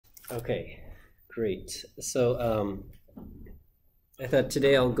Okay, great. So I thought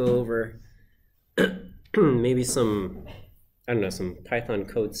today I'll go over maybe some, I don't know, some Python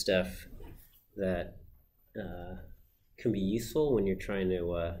code stuff that can be useful when you're trying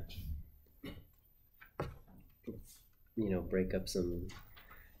to, break up some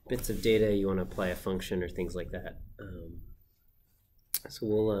bits of data. You want to apply a function or things like that. So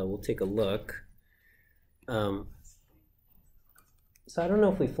we'll take a look. So I don't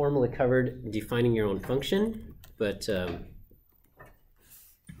know if we formally covered defining your own function, but you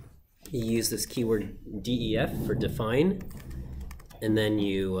use this keyword def for define, and then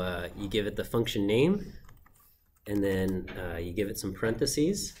you give it the function name, and then you give it some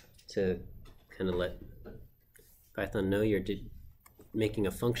parentheses to kind of let Python know you're making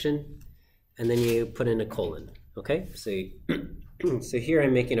a function, and then you put in a colon. Okay, so so here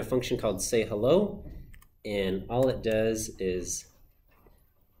I'm making a function called say hello, and all it does is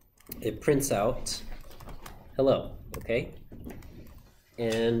it prints out hello. Okay,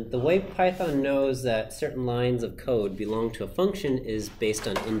 and the way Python knows that certain lines of code belong to a function is based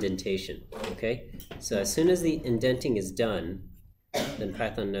on indentation. Okay, so as soon as the indenting is done, then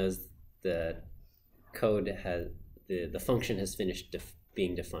Python knows that code has the function has finished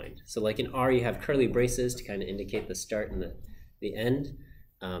being defined. So like in R, you have curly braces to kind of indicate the start and the end.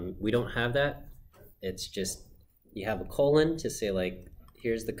 We don't have that. It's just you have a colon to say like,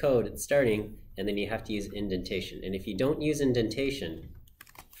 here's the code, it's starting, and then you have to use indentation. And if you don't use indentation,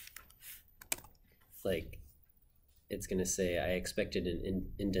 like it's going to say, I expected an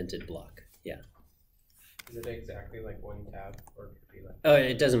indented block. Yeah. Is it exactly like one tab, or could it be like? Oh,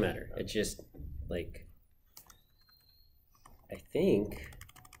 it doesn't matter. It's just like, I think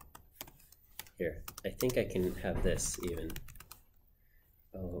I can have this even.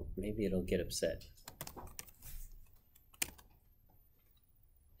 Oh, maybe it'll get upset.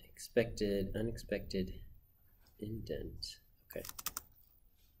 Expected, unexpected, indent. Okay.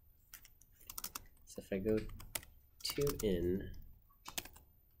 So if I go to in,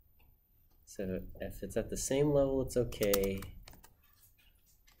 so if it's at the same level, it's okay,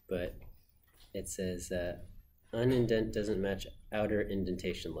 but it says that unindent doesn't match outer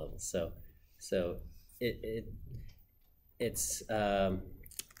indentation level. So it's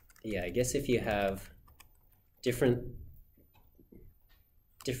yeah, I guess if you have different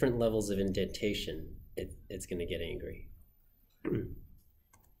levels of indentation, it's going to get angry.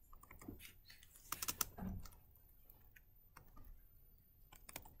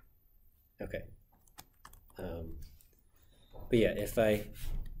 Okay. But yeah, if I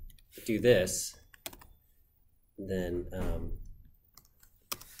do this, then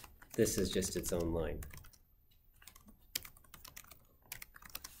this is just its own line.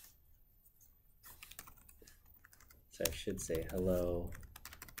 So I should say hello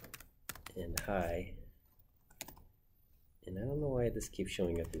and hi. And I don't know why this keeps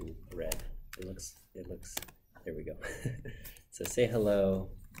showing up in red. It looks, there we go. So say hello,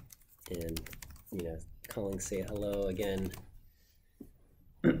 and calling say hello again.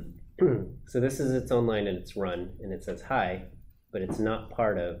 So this is its own line and it's run, and it says hi, but it's not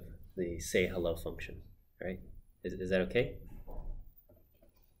part of the say hello function, right? Is that okay?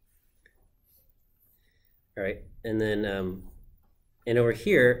 All right, and then and over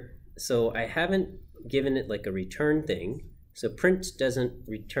here, so I haven't given it like a return thing. So print doesn't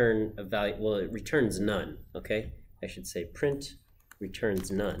return a value. Well, it returns none. Okay, I should say print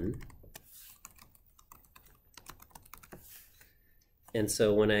returns none. And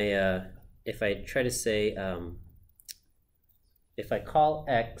so when I if I try to say if I call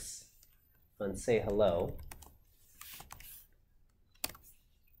x on say hello,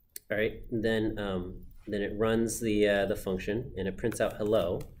 all right, then it runs the function and it prints out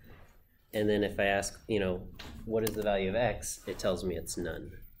hello. And then if I ask, what is the value of x, it tells me it's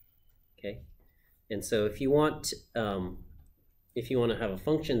none. Okay, and so if you want to have a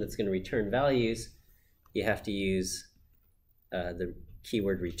function that's going to return values, you have to use the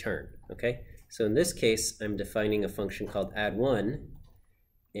keyword return. Okay, so in this case, I'm defining a function called add1,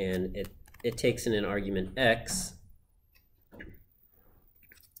 and it takes in an argument x,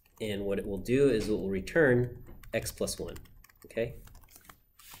 and what it will do is it will return x plus 1. Okay,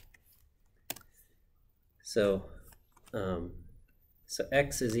 so so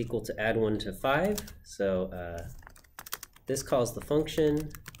x is equal to add 1 to 5. So this calls the function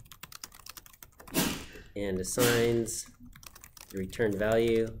and assigns the return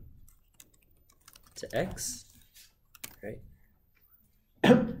value to x, right?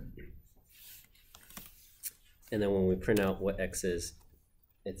 And then when we print out what x is,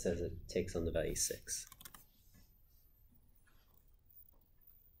 it says it takes on the value 6.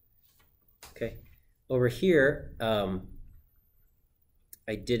 Okay, over here, I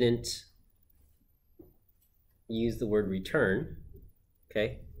didn't use the word return.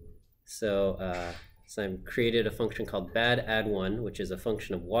 Okay, so I've created a function called bad_add1, which is a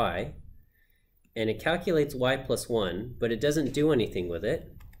function of y, and it calculates y plus 1, but it doesn't do anything with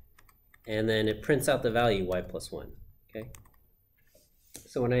it, and then it prints out the value y plus 1. Okay,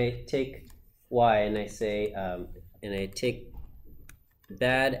 so when I take y and I say, and I take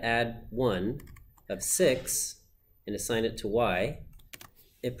bad_add1 of 6 and assign it to y,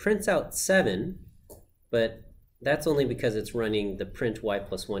 it prints out 7, but that's only because it's running the print y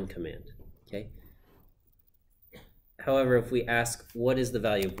plus 1 command. Okay. However, if we ask what is the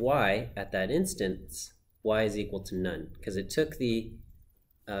value of y at that instance, y is equal to none, because it took the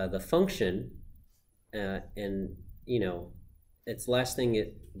function and its last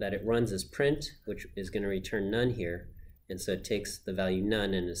thing that it runs is print, which is going to return none here, and so it takes the value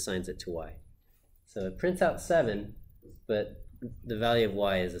none and assigns it to y. So it prints out 7, but the value of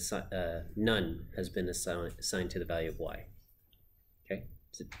y is none has been assigned to the value of y. Okay,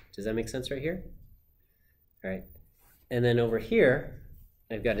 does that make sense right here? All right, and then over here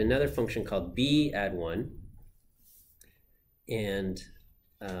I've got another function called b_add1, and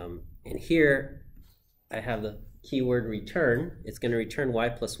here I have the keyword return. It's going to return y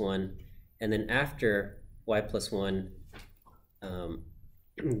plus 1, and then after y plus 1,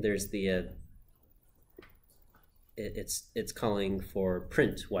 there's the it's calling for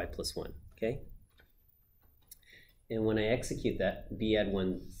print y plus 1. Okay, and when I execute that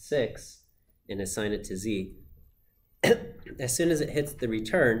b_add1 6 and assign it to z, as soon as it hits the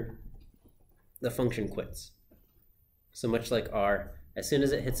return, the function quits. So much like R, as soon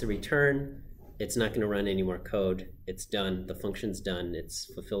as it hits a return, it's not going to run any more code. It's done. The function's done. It's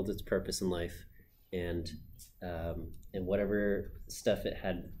fulfilled its purpose in life, and whatever stuff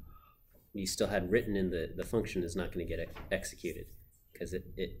you still had written in the function is not going to get executed because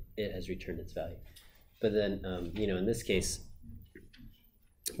it has returned its value. But then in this case,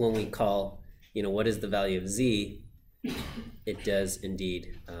 when we call what is the value of z, it does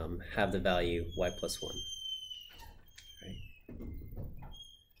indeed have the value y plus 1.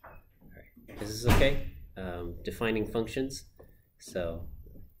 Is this okay? Defining functions. So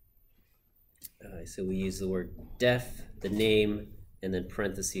we use the word def, the name, and then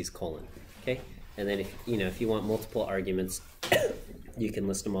parentheses colon. Okay, and then if you want multiple arguments, you can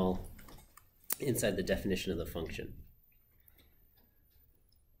list them all inside the definition of the function.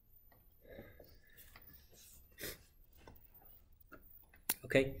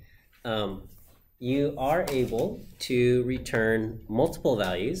 Okay, you are able to return multiple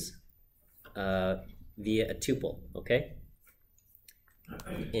values via a tuple. Okay,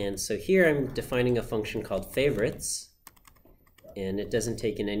 and so here I'm defining a function called favorites, and it doesn't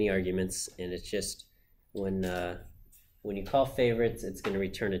take in any arguments, and it's just when you call favorites, it's going to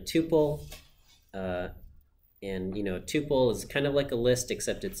return a tuple, and a tuple is kind of like a list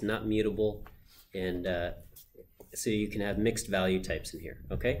except it's not mutable, and so you can have mixed value types in here.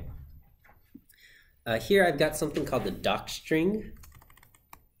 Okay, here I've got something called the docstring.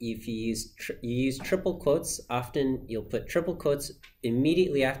 If you use triple quotes, often you'll put triple quotes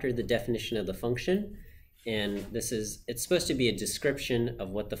immediately after the definition of the function, and it's supposed to be a description of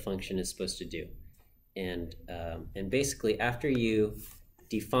what the function is supposed to do. And basically, after you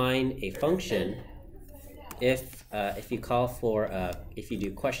define a function, if you call for if you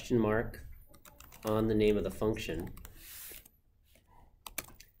do question mark on the name of the function,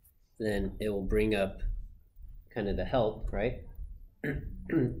 then it will bring up kind of the help, right?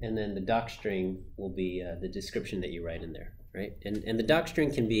 And then the docstring will be the description that you write in there, right? And the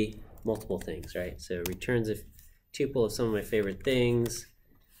docstring can be multiple things, right? So returns a tuple of some of my favorite things.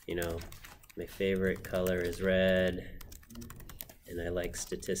 My favorite color is red, and I like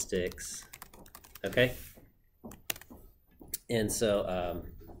statistics. Okay. And so,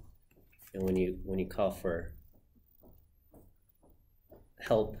 and when you call for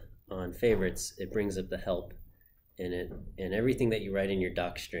help on favorites, it brings up the help. And everything that you write in your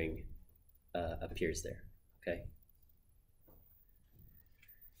docstring appears there. Okay.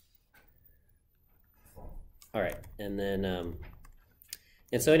 All right, and then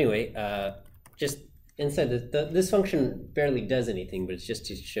and so anyway, just inside this function barely does anything, but it's just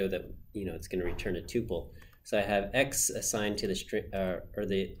to show that it's going to return a tuple. So I have x assigned to the string, or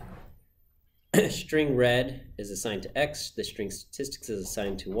the string red is assigned to x, the string statistics is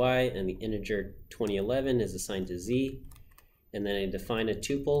assigned to y, and the integer 2011 is assigned to z. And then I define a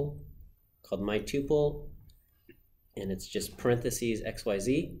tuple called myTuple, and it's just parentheses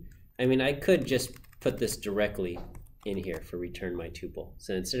xyz. I mean, I could just put this directly in here for return my tuple.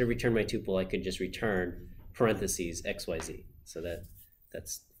 So instead of return my tuple, I could just return parentheses XYZ. So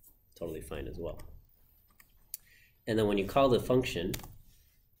that's totally fine as well. And then when you call the function,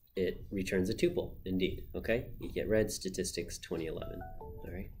 it returns a tuple, indeed, okay? You get red statistics 2011, all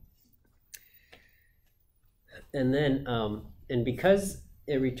right? And then, and because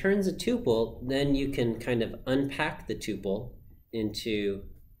it returns a tuple, then you can kind of unpack the tuple into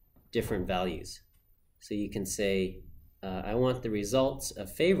different values. So you can say, I want the results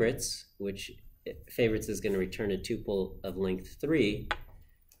of favorites, which favorites is going to return a tuple of length 3.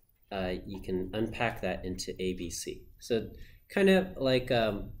 You can unpack that into ABC. So kind of like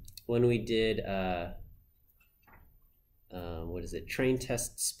when we did, what is it, train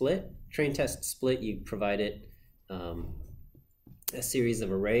test split. Train test split, you provide it a series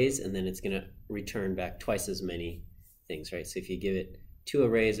of arrays, and then it's going to return back twice as many things, right? So if you give it 2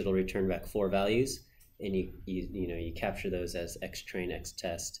 arrays, it'll return back 4 values, and you capture those as X train, X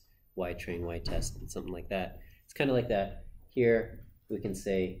test, Y train, Y test, and something like that. It's kind of like that. Here we can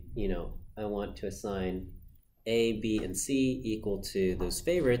say, I want to assign A, B, and C equal to those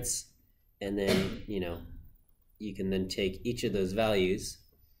favorites, and then you can then take each of those values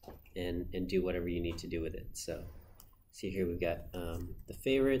and do whatever you need to do with it. So see here we've got the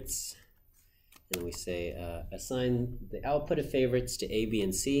favorites, and we say assign the output of favorites to A, B,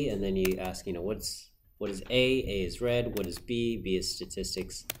 and C, and then you ask, what is A? A is red. What is B? B is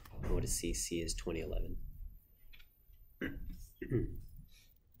statistics. And what is C? C is 2011.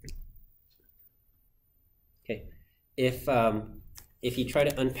 Okay. If you try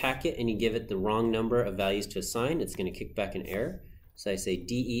to unpack it and you give it the wrong number of values to assign, it's going to kick back an error. So I say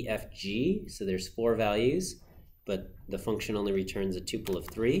D, E, F, G. So there's 4 values, but the function only returns a tuple of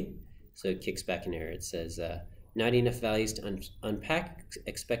 3. So it kicks back an error. It says not enough values to unpack.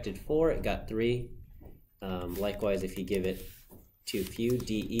 Expected 4. It got 3. Likewise, if you give it too few,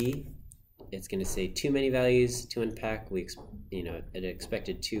 DE, it's going to say too many values to unpack. It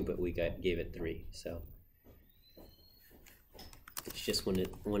expected 2, but we gave it 3. So it's just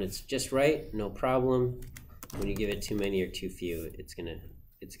when it's just right, no problem. When you give it too many or too few, it's gonna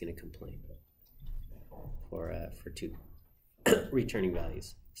complain for 2 returning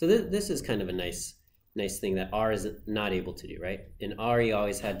values. So this is kind of a nice thing that R is not able to do, right? In R, you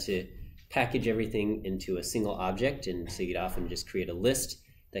always had to package everything into a single object, and so you'd often just create a list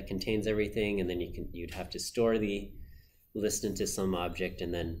that contains everything, and then you'd have to store the list into some object,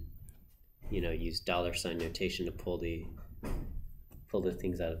 and then use $ notation to pull the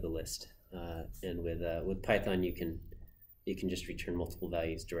things out of the list. And with Python, you can just return multiple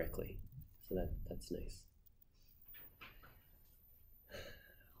values directly. So that's nice.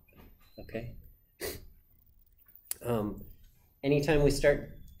 Okay. Anytime we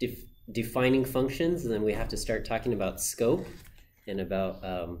start defining functions, then we have to start talking about scope and about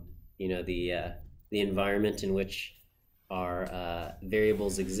the environment in which our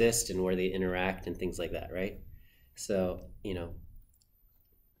variables exist and where they interact and things like that, right? So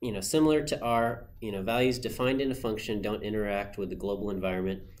similar to R, values defined in a function don't interact with the global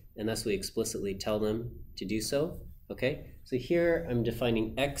environment unless we explicitly tell them to do so. Okay, so here I'm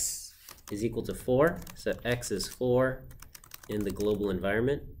defining X is equal to 4, so X is 4 in the global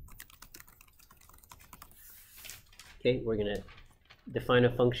environment. Okay, we're going to define a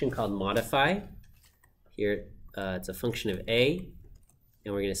function called modify. Here it's a function of A,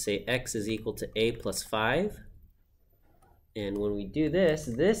 and we're going to say X is equal to A plus 5. And when we do this,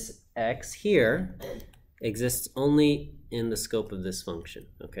 this X here exists only in the scope of this function.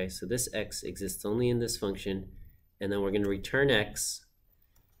 Okay, so this X exists only in this function, and then we're going to return X.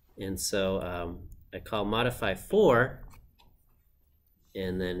 And so I call modify 4,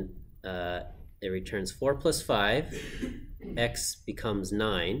 and then it returns 4 plus 5. X becomes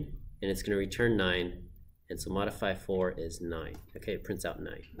 9, and it's going to return 9. And so modify 4 is 9. Okay, it prints out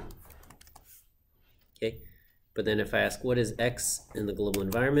 9. Okay, but then if I ask what is X in the global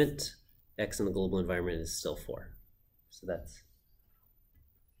environment, X in the global environment is still 4. So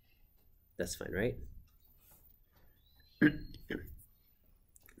that's fine, right?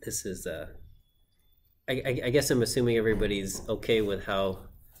 This is I guess I'm assuming everybody's okay with how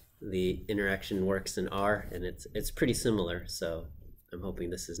the interaction works in R, and it's pretty similar, so I'm hoping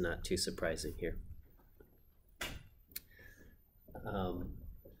this is not too surprising here.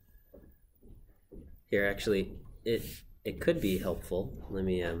 Here actually it could be helpful. Let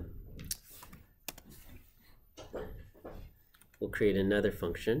me we'll create another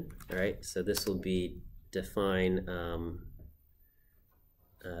function. All right, so this will be define no.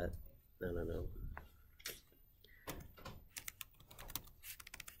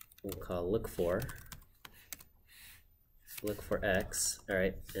 We'll call look for, look for x, all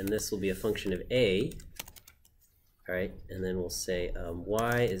right, and this will be a function of a, all right, and then we'll say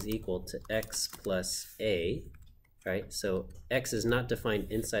y is equal to x plus a, all right, so x is not defined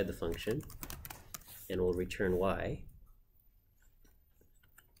inside the function, and we'll return y.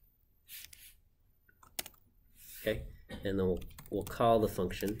 Okay, and then we'll call the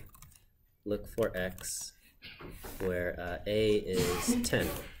function look for x where a is 10.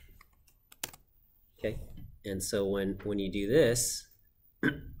 Okay, and so when you do this,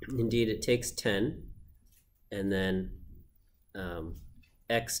 indeed it takes 10, and then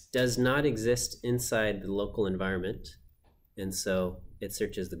x does not exist inside the local environment, and so it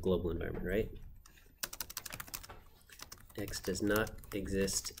searches the global environment, right? X does not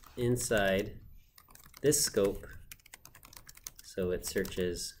exist inside this scope, so it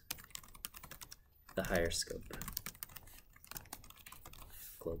searches the higher scope,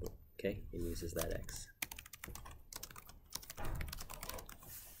 global, okay, and uses that x.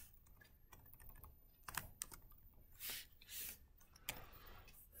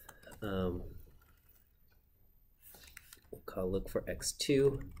 We'll call look for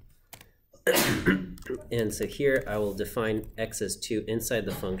x2. And so here I will define x as 2 inside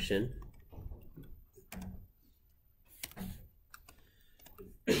the function.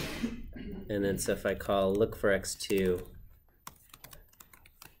 And then so if I call look for x2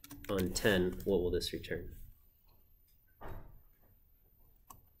 on 10, what will this return?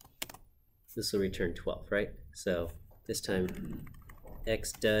 This will return 12, right? So this time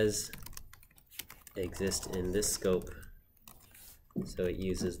x does exist in this scope, so it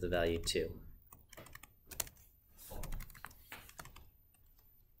uses the value 2.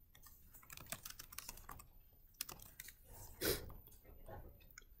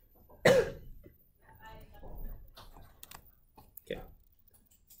 Okay.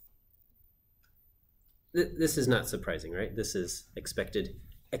 This is not surprising, right? This is expected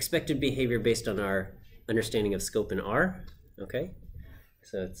behavior based on our understanding of scope in R. Okay,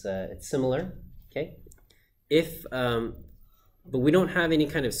 so it's similar. Okay, if but we don't have any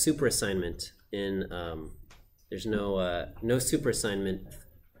kind of super assignment in there's no super assignment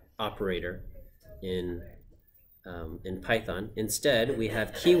operator in Python. Instead, we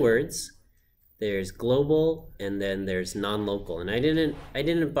have keywords. There's global, and then there's non-local. And I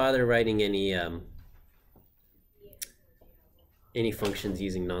didn't bother writing any functions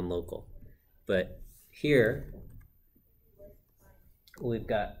using non-local, but here we've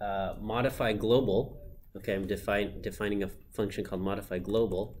got modify global. Okay, I'm defining a function called modify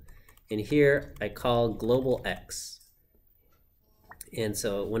global, and here I call global x. And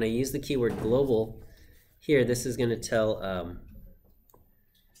so when I use the keyword global here, this is going to tell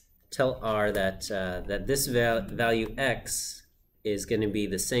R that that this value x is going to be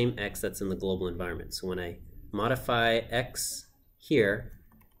the same x that's in the global environment. So when I modify x here,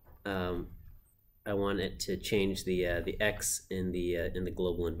 I want it to change the x in the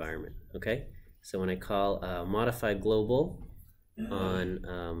global environment. Okay, so when I call modify global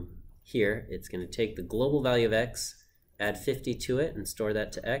on here, it's going to take the global value of x, add 50 to it, and store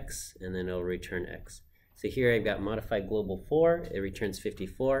that to x, and then it'll return x. So here I've got modify global 4, it returns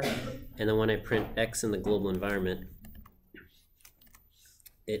 54, and then when I print x in the global environment,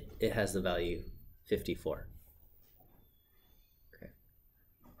 it has the value 54. Okay.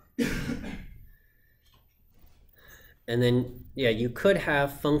 And then, yeah, you could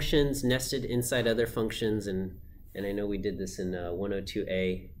have functions nested inside other functions, and I know we did this in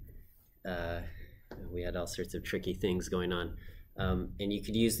 102A. We had all sorts of tricky things going on. And you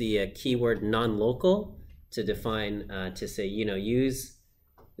could use the keyword non-local to define, to say, you know, use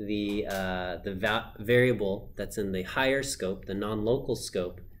the variable that's in the higher scope, the non-local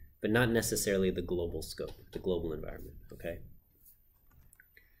scope, but not necessarily the global scope, the global environment, okay?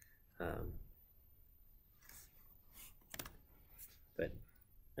 But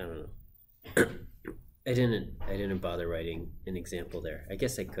I don't know. I didn't bother writing an example there. I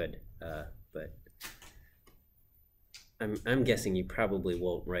guess I could, but I'm guessing you probably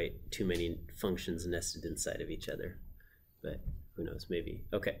won't write too many functions nested inside of each other, but who knows, maybe.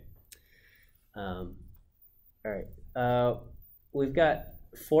 Okay. All right. We've got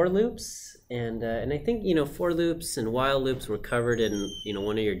for loops, and I think, you know, for loops and while loops were covered in, you know,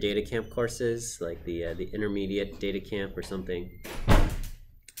 one of your data camp courses, like the intermediate data camp or something.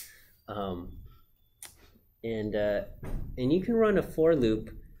 And you can run a for loop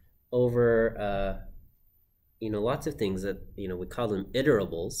over you know, lots of things that, you know, we call them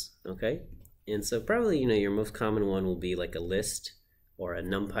iterables, okay? And so probably, you know, your most common one will be like a list or a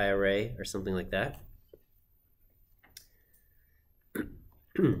NumPy array or something like that.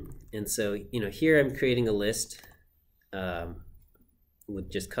 And so, you know, here I'm creating a list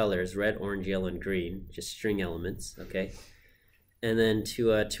with just colors, red, orange, yellow, and green, just string elements, okay? And then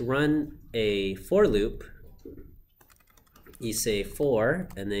to run a for loop, you say for,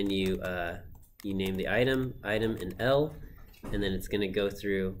 and then you name the item in L, and then it's going to go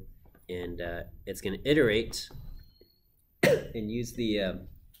through and it's going to iterate and use the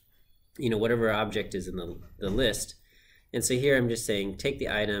whatever object is in the list. And so here I'm just saying take the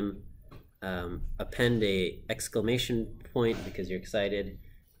item, append a exclamation point because you're excited,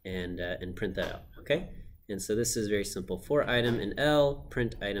 and print that out. Okay, and so this is very simple. For item in L,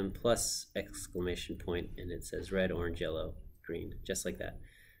 print item plus exclamation point, and it says red, orange, yellow, green, just like that.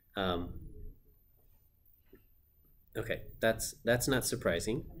 Okay, that's not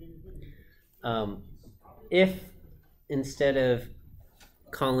surprising. If instead of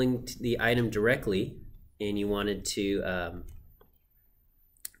calling the item directly and you wanted to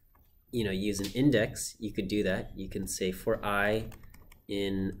use an index, you could do that. You can say for I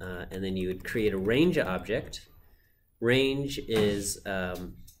in and then you would create a range object. Range is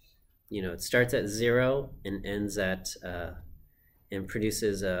it starts at 0 and ends at and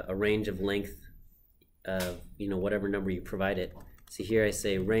produces a range of length of whatever number you provide it. So here I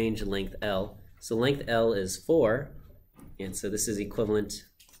say range length L. So length L is 4, and so this is equivalent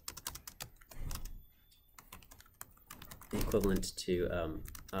to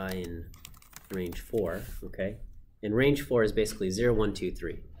I in range 4. Okay, and range 4 is basically 0, 1, 2,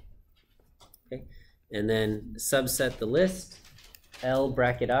 3. Okay, and then subset the list. L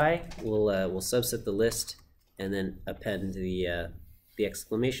bracket I will subset the list and then append the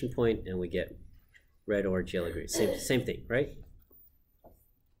exclamation point, and we get red, orange, yellow, green. Same thing, right?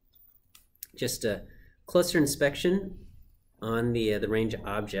 Just a closer inspection on the range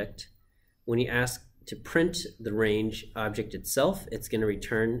object. When you ask to print the range object itself, it's going to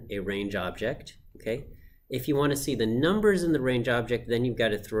return a range object. Okay. If you want to see the numbers in the range object, then you've got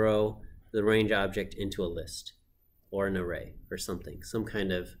to throw the range object into a list or an array or something, some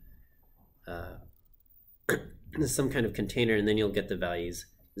kind of container, and then you'll get the values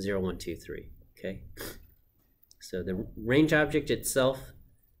 0, 1, 2, 3. Okay. So the range object itself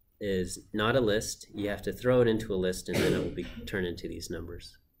is not a list. You have to throw it into a list, and then it will be turned into these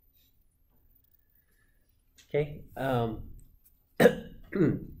numbers. Okay.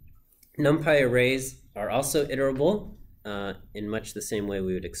 NumPy arrays are also iterable in much the same way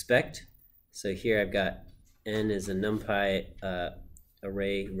we would expect. So here I've got n is a NumPy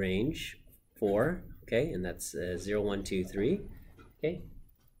array range 4. Okay, and that's 0, 1, 2, 3. Okay.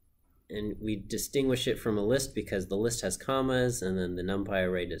 And we distinguish it from a list because the list has commas and then the NumPy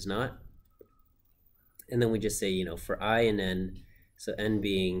array does not. And then we just say, for I and n, so n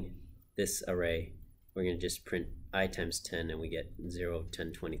being this array, we're going to just print I times 10 and we get 0,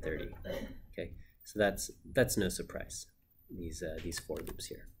 10, 20, 30. Okay, so that's no surprise, these for loops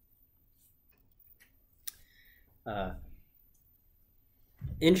here.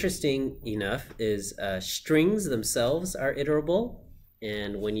 Interesting enough is strings themselves are iterable.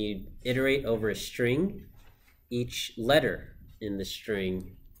 And when you iterate over a string, each letter in the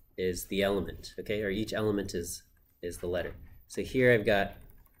string is the element, okay? Or each element is the letter. So here I've got,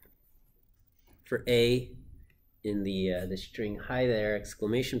 for A in the string hi there,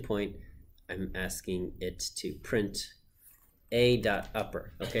 exclamation point, I'm asking it to print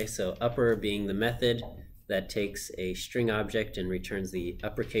a.upper, okay? So upper being the method that takes a string object and returns the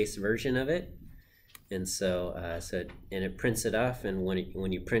uppercase version of it. And so, and it prints it off, and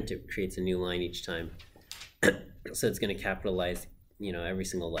when you print it, creates a new line each time. So it's going to capitalize, every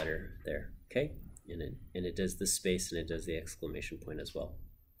single letter there, okay? And it does the space and it does the exclamation point as well.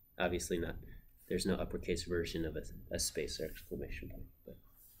 Obviously not. There's no uppercase version of a space or exclamation point,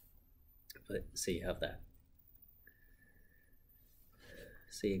 but so you have that.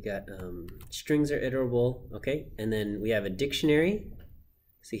 So you got strings are iterable, okay? And then we have a dictionary.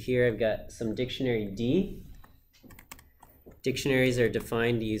 So here I've got some dictionary D. Dictionaries are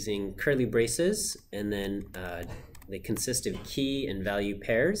defined using curly braces, and then they consist of key and value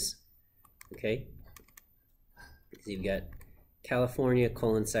pairs. Okay. So you've got California :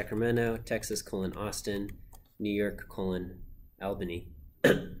 Sacramento, Texas : Austin, New York : Albany,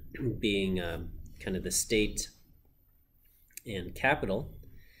 being kind of the state and capital.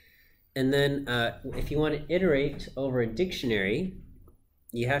 And then if you want to iterate over a dictionary,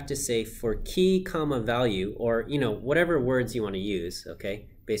 you have to say for key, comma, value, or whatever words you want to use, okay?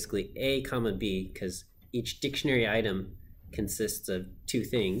 Basically A, comma, B, because each dictionary item consists of 2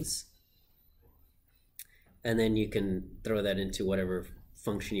 things. And then you can throw that into whatever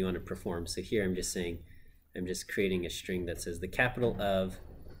function you want to perform. So here I'm just saying, I'm just creating a string that says the capital of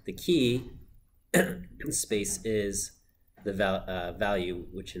the key space is value,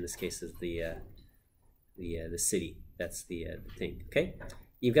 which in this case is the city. That's the thing. Okay,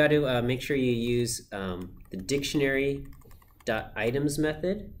 you've got to make sure you use the dictionary.items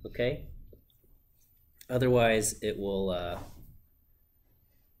method. Okay, otherwise it won't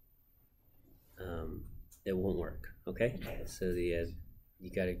work. Okay, so you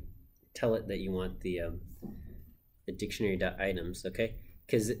got to tell it that you want the dictionary.items. Okay,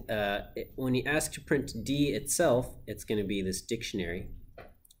 because when you ask to print D itself, it's going to be this dictionary,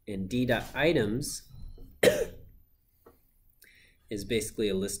 and D.items is basically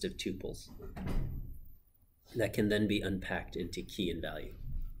a list of tuples that can then be unpacked into key and value.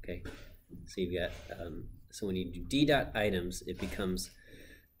 Okay, so you've got so when you do D.items, it becomes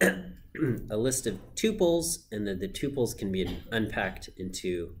a list of tuples, and then the tuples can be unpacked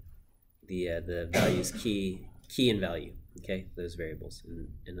into the values key and value. Okay, those variables,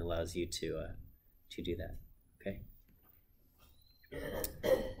 and allows you to do that. Okay.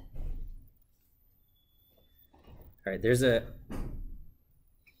 All right. There's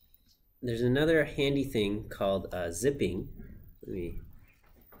another handy thing called zipping. Let me.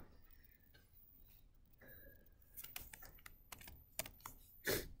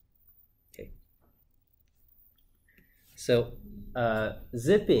 Okay. So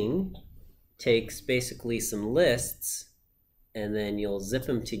zipping takes basically some lists, and then you'll zip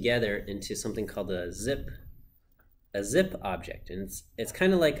them together into something called a zip object, and it's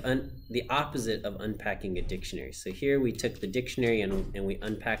kind of like the opposite of unpacking a dictionary. So here we took the dictionary and we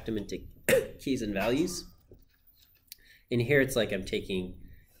unpacked them into keys and values, and here it's like I'm taking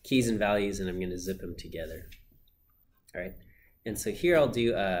keys and values and I'm going to zip them together. All right, and so here I'll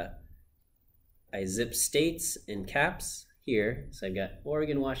do I zip states in caps here. So I've got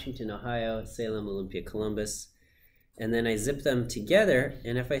Oregon, Washington, Ohio, Salem, Olympia, Columbus. And then I zip them together,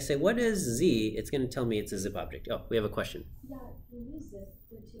 and if I say, what is Z, it's going to tell me it's a zip object. Oh, we have a question. Yeah, when you zip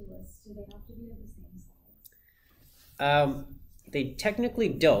the two lists, do they have to be of the same size? They technically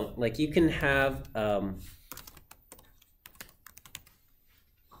don't. Like you can have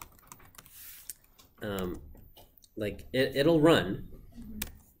like it'll run,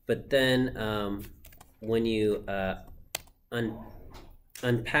 but then when you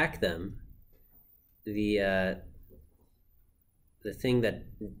unpack them, the thing that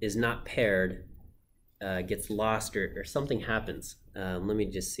is not paired gets lost, or something happens. Let me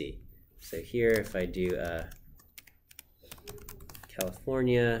just see. So here, if I do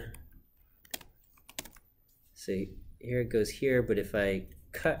California, so here it goes here, but if I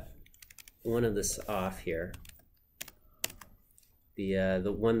cut one of this off here,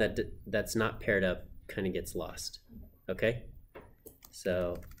 the one that's not paired up kind of gets lost. Okay,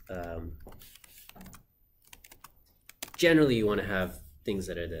 so generally you want to have things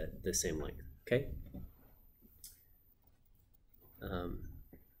that are the same length. Okay.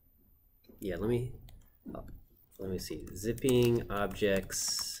 Yeah, let me see. Zipping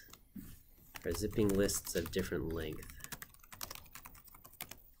objects or zipping lists of different length.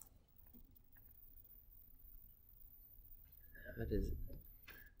 How does it?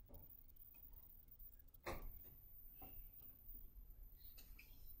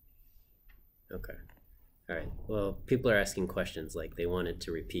 Okay. All right. Well, people are asking questions, like they want it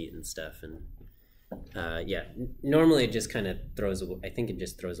to repeat and stuff, and yeah, normally it just kind of throws away. I think it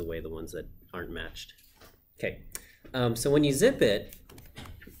just throws away the ones that aren't matched. Okay. So when you zip it,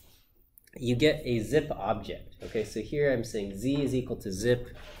 you get a zip object. Okay. So here I'm saying Z is equal to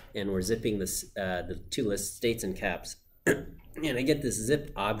zip, and we're zipping this the two lists, states and caps, and I get this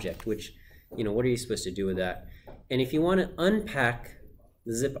zip object. Which, you know, what are you supposed to do with that? And if you want to unpack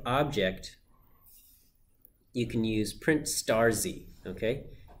the zip object, you can use print star Z, okay?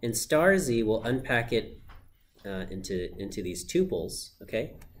 And star Z will unpack it into these tuples,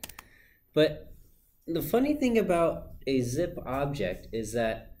 okay? But the funny thing about a zip object is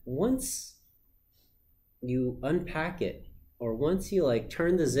that once you unpack it, or once you like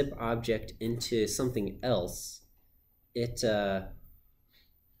turn the zip object into something else, it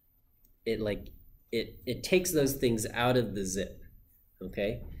takes those things out of the zip,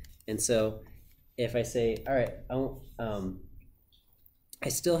 okay? And so if I say, all right, I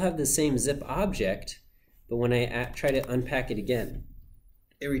still have the same zip object, but when I try to unpack it again,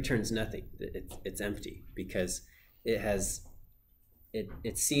 it returns nothing. It's empty, because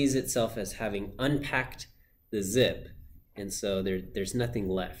it sees itself as having unpacked the zip, and so there's nothing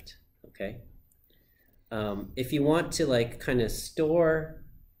left. Okay. If you want to like kind of store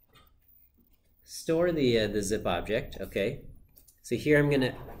the zip object, okay. So here I'm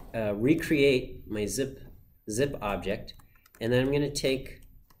gonna recreate my zip object, and then I'm gonna take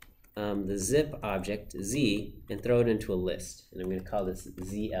the zip object z and throw it into a list, and I'm going to call this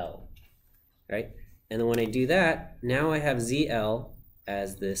ZL, right? And then when I do that, now I have ZL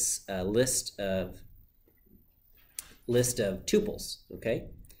as this list of tuples, okay?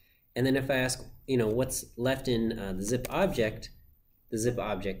 And then if I ask, you know, what's left in the zip object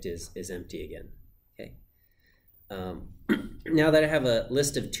is empty again, okay? Now that I have a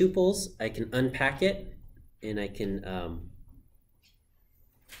list of tuples, I can unpack it, and I can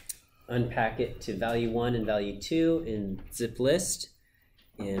unpack it to value 1 and value 2 in zip list,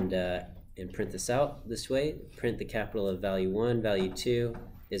 and print this out this way. Print the capital of value 1, value 2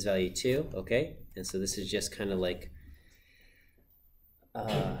 is value 2, okay? And so this is just kind of like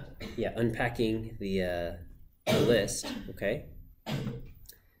unpacking the list, okay?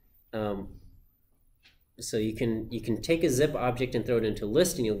 So you can take a zip object and throw it into a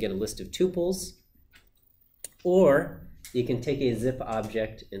list, and you'll get a list of tuples, or you can take a zip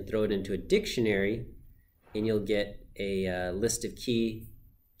object and throw it into a dictionary, and you'll get a list of key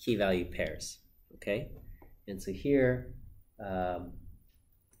value pairs, okay? And so here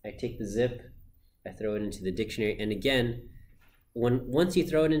I take the zip, I throw it into the dictionary, and again, once you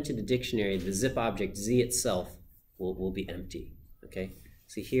throw it into the dictionary, the zip object z itself will be empty, okay?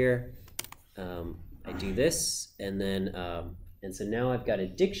 So here I do this, and then and so now I've got a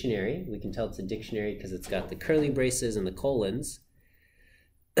dictionary. We can tell it's a dictionary because it's got the curly braces and the colons.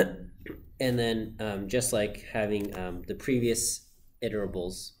 And then just like having the previous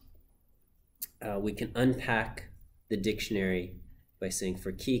iterables, we can unpack the dictionary by saying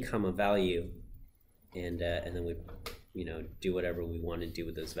for key comma value, and then we do whatever we want to do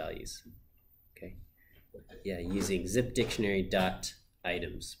with those values. Okay, yeah, using zip dictionary dot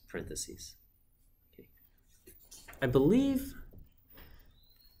items parentheses. Okay, I believe.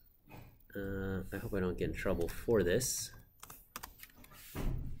 I hope I don't get in trouble for this.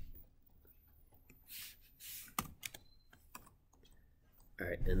 All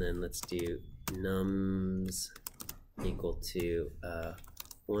right, and then let's do nums equal to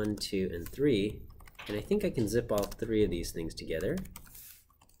 1, 2, and 3. And I think I can zip all 3 of these things together.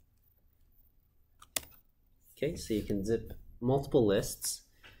 Okay, so you can zip multiple lists.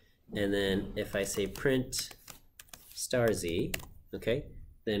 And then if I say print star z, okay,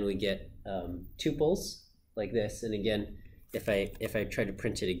 then we get tuples like this. And again, if I try to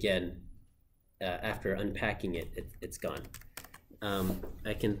print it again after unpacking it, it's gone.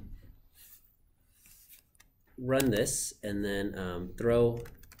 I can run this and then throw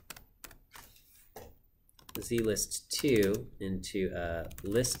zlist2 into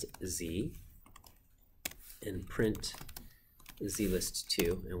list z and print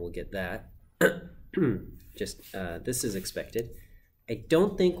zlist2, and we'll get that. Just this is expected. I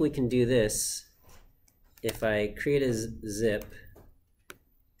don't think we can do this if I create a zip.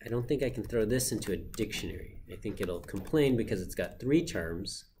 I don't think I can throw this into a dictionary. I think it'll complain because it's got 3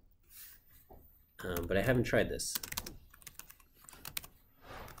 terms, but I haven't tried this.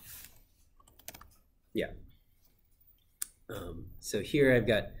 Yeah. So here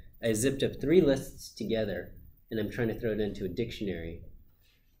I zipped up 3 lists together, and I'm trying to throw it into a dictionary,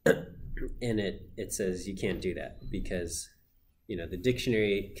 and it says you can't do that because the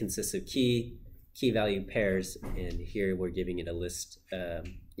dictionary consists of key value pairs, and here we're giving it a list,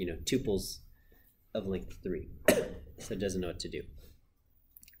 tuples of length 3. So it doesn't know what to do.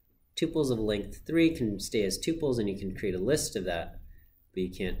 Tuples of length 3 can stay as tuples, and you can create a list of that, but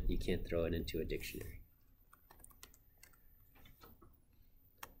you can't throw it into a dictionary.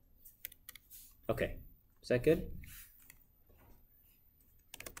 Okay, is that good?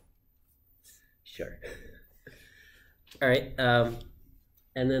 Sure. All right,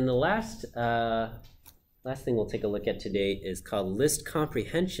 and then the last thing we'll take a look at today is called list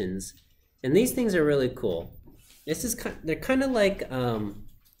comprehensions, and these things are really cool. They're kind of like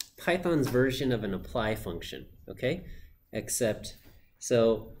Python's version of an apply function, okay? Except,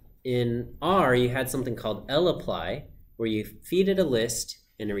 so in R you had something called lapply, where you feed it a list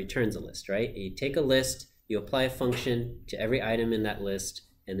and it returns a list, right? You take a list, you apply a function to every item in that list,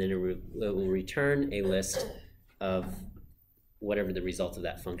 and then it will return a list of whatever the result of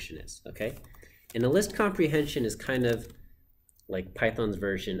that function is, okay? And a list comprehension is kind of like Python's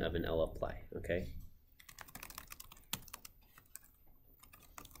version of an lapply, okay?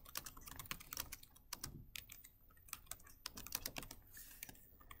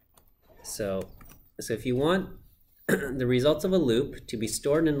 So if you want the results of a loop to be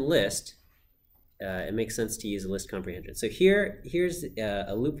stored in a list, it makes sense to use a list comprehension. So here's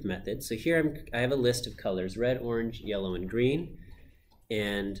a loop method. So here I have a list of colors: red, orange, yellow, and green,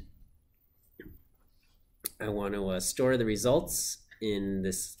 and I want to store the results in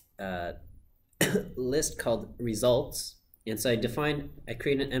this list called results. And so I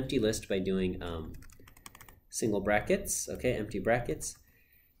create an empty list by doing single brackets, okay, empty brackets.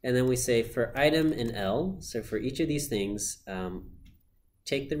 And then we say for item in L, so for each of these things,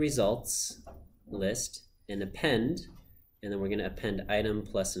 take the results list and append, and then we're going to append item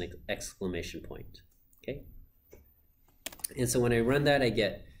plus an exclamation point, okay? And so when I run that, I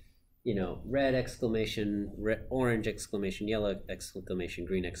get, you know, red exclamation, orange exclamation, yellow exclamation,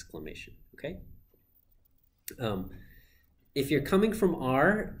 green exclamation, okay? If you're coming from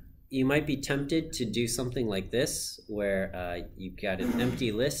R, you might be tempted to do something like this, where you've got an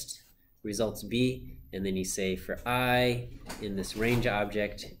empty list, results B, and then you say for I in this range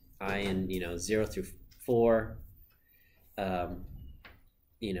object, I in 0 through 4,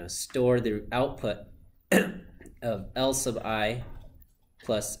 store the output of L sub I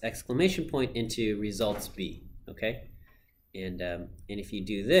plus exclamation point into results B, okay? And if you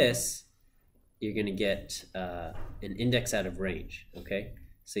do this, you're going to get an index out of range, okay?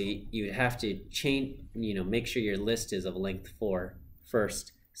 So you would have to change, make sure your list is of length 4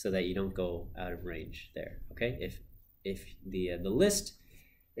 first, so that you don't go out of range there, okay? If the list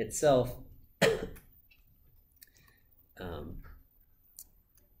itself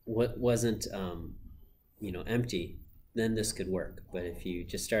wasn't empty, then this could work. But if you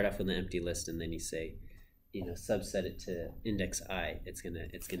just start off with an empty list and then you say, subset it to index I, it's gonna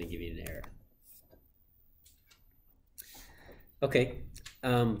give you an error. Okay,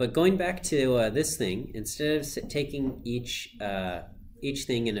 but going back to this thing, instead of taking each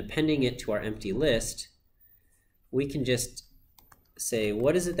thing and appending it to our empty list, we can just say,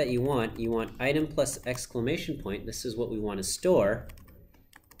 what is it that you want? You want item plus exclamation point. This is what we want to store.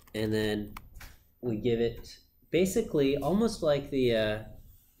 And then we give it basically almost like the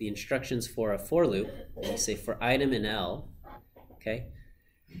instructions for a for loop. You say for item in L, okay?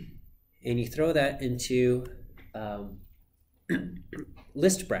 And you throw that into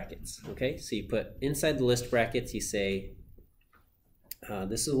list brackets, okay? So you put inside the list brackets, you say,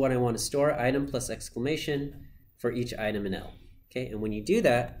 this is what I want to store, item plus exclamation for each item in L, okay? And when you do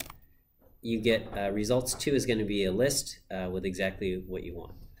that, you get results 2 is going to be a list with exactly what you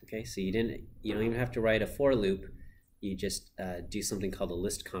want, okay? So you don't even have to write a for loop. You just do something called a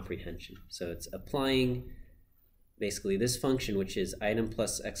list comprehension. So it's applying basically this function, which is item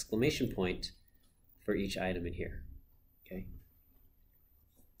plus exclamation point for each item in here, okay?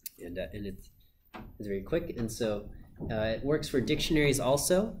 And it's very quick. And so it works for dictionaries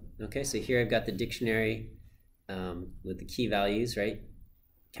also. Okay, so here I've got the dictionary with the key values, right?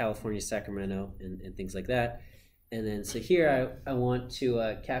 California, Sacramento, and things like that. And then so here I want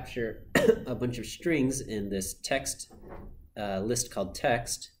to capture a bunch of strings in this text list called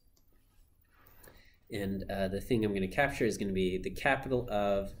text. And the thing I'm going to capture is going to be the capital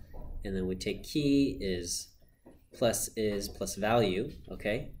of, and then we take key is plus value,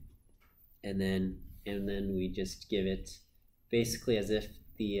 okay? And then we just give it basically as if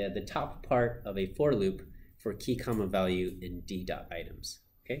the top part of a for loop for key comma value in d dot items.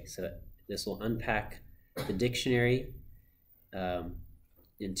 Okay, so this will unpack the dictionary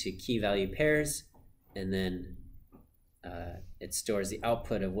into key value pairs, and then it stores the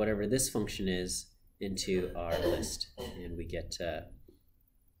output of whatever this function is into our list, and we get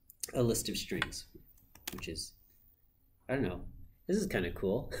a list of strings, which is, I don't know, this is kind of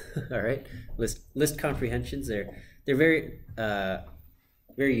cool. All right, list comprehensions, they're very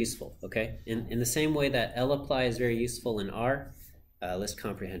very useful. Okay, in the same way that lapply is very useful in R, list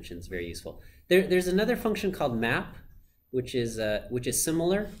comprehension is very useful. There's another function called map, which is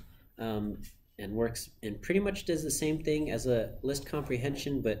similar and works and pretty much does the same thing as a list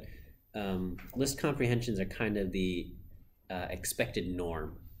comprehension, but list comprehensions are kind of the expected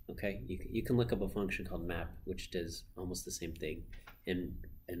norm. Okay, you can look up a function called map, which does almost the same thing and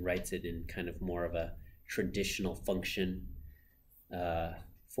writes it in kind of more of a traditional function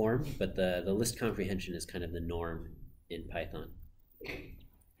form, but the list comprehension is kind of the norm in Python.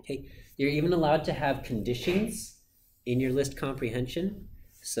 Okay, you're even allowed to have conditions in your list comprehension.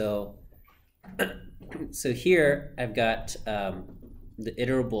 So here I've got the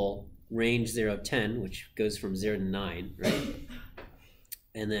iterable range 0, 10, which goes from 0 to 9, right?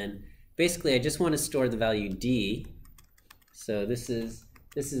 And then basically I just want to store the value d. So this is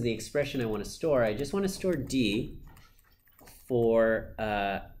the expression I want to store. I just want to store d for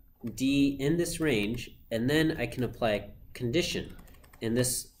d in this range, and then I can apply a condition. And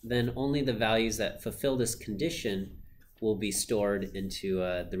then only the values that fulfill this condition will be stored into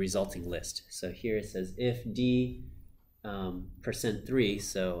the resulting list. So here it says if d %3,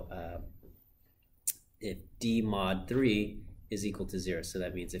 so if d mod 3 is equal to 0. So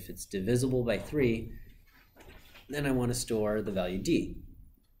that means if it's divisible by 3, then I want to store the value d.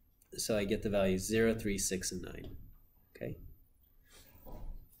 So I get the values 0, 3, 6, and 9. Okay.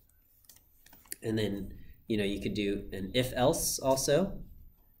 And then, you know, you could do an if-else also.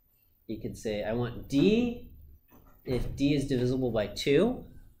 You could say, I want d if d is divisible by 2,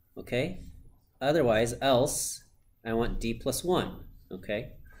 okay? Otherwise, else, I want d plus 1,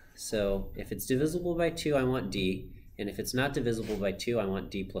 okay? So if it's divisible by 2, I want d, and if it's not divisible by 2, I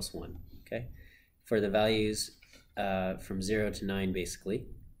want d plus 1, okay? For the values from 0 to 9, basically.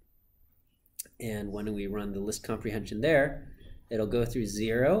 And when we run the list comprehension there, it'll go through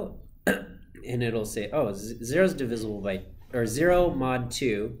 0, and it'll say, oh, 0 is divisible by, or 0 mod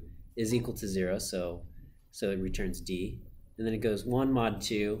 2 is equal to 0, so it returns d. And then it goes 1 mod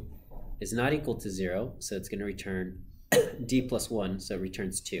 2 is not equal to 0, so it's going to return d plus 1, so it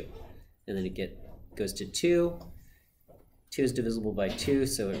returns 2. And then it goes to 2. 2 is divisible by 2,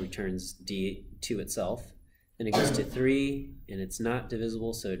 so it returns d2 itself. Then it goes to 3, and it's not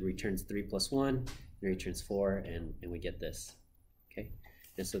divisible, so it returns 3 plus 1, and it returns 4, and we get this. Okay,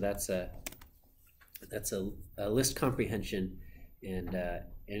 and so that's a list comprehension, and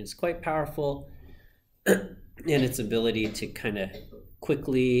it's quite powerful in its ability to kind of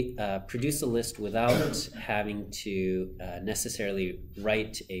quickly produce a list without having to necessarily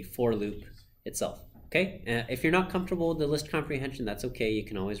write a for loop itself. Okay, if you're not comfortable with the list comprehension, that's okay. You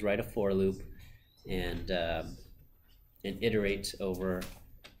can always write a for loop and iterate over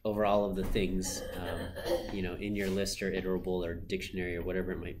all of the things you know, in your list or iterable or dictionary or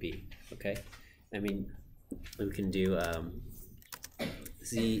whatever it might be. Okay, I mean, we can do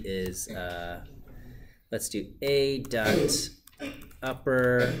z is let's do a dot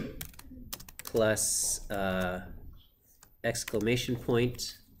upper plus exclamation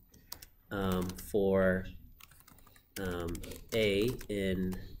point for a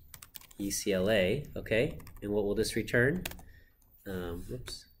in UCLA, okay? And what will this return?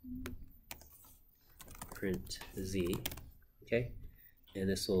 Whoops. Print z, okay? And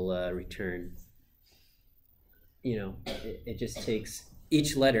this will return, you know, it just takes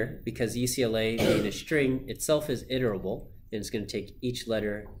each letter, because UCLA being a string itself is iterable, and it's going to take each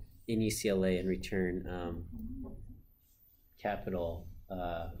letter in UCLA and return capital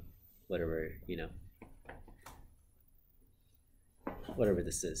whatever, you know, whatever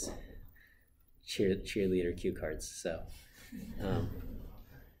this is, cheerleader cue cards. So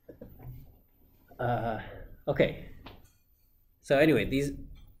okay, so anyway, these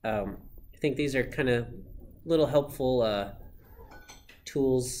I think these are kind of little helpful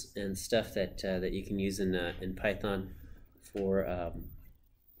tools and stuff that that you can use in Python for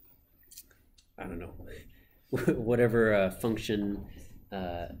I don't know, whatever function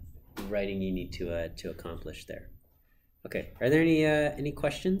writing you need to accomplish there. Okay, are there any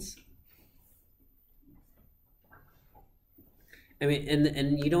questions? I mean,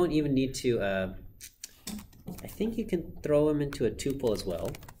 and you don't even need to. I think you can throw them into a tuple as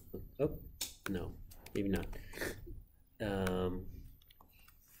well. Oh no, maybe not.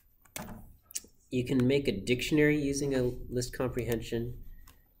 You can make a dictionary using a list comprehension.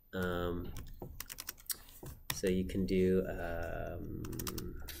 So you can do,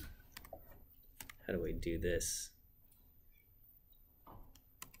 how do we do this?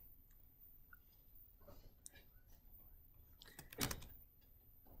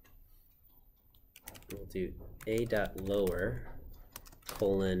 We'll do a dot lower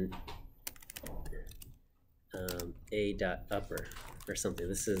colon a dot upper or something.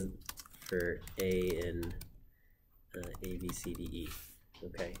 This is for a in A, B, C, D, E.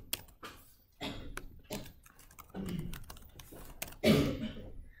 Okay.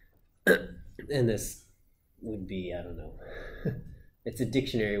 And this would be, I don't know, it's a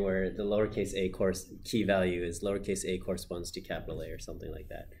dictionary where the lowercase a key value is lowercase a corresponds to capital A or something like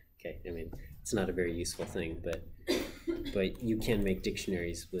that. Okay, I mean, it's not a very useful thing, but you can make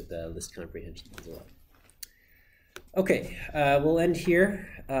dictionaries with list comprehension as well. Okay, we'll end here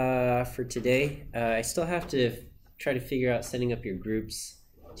for today. I still have to try to figure out setting up your groups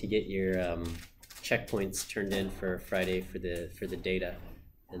to get your checkpoints turned in for Friday for the data,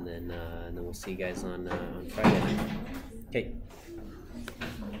 and then we'll see you guys on Friday. Okay.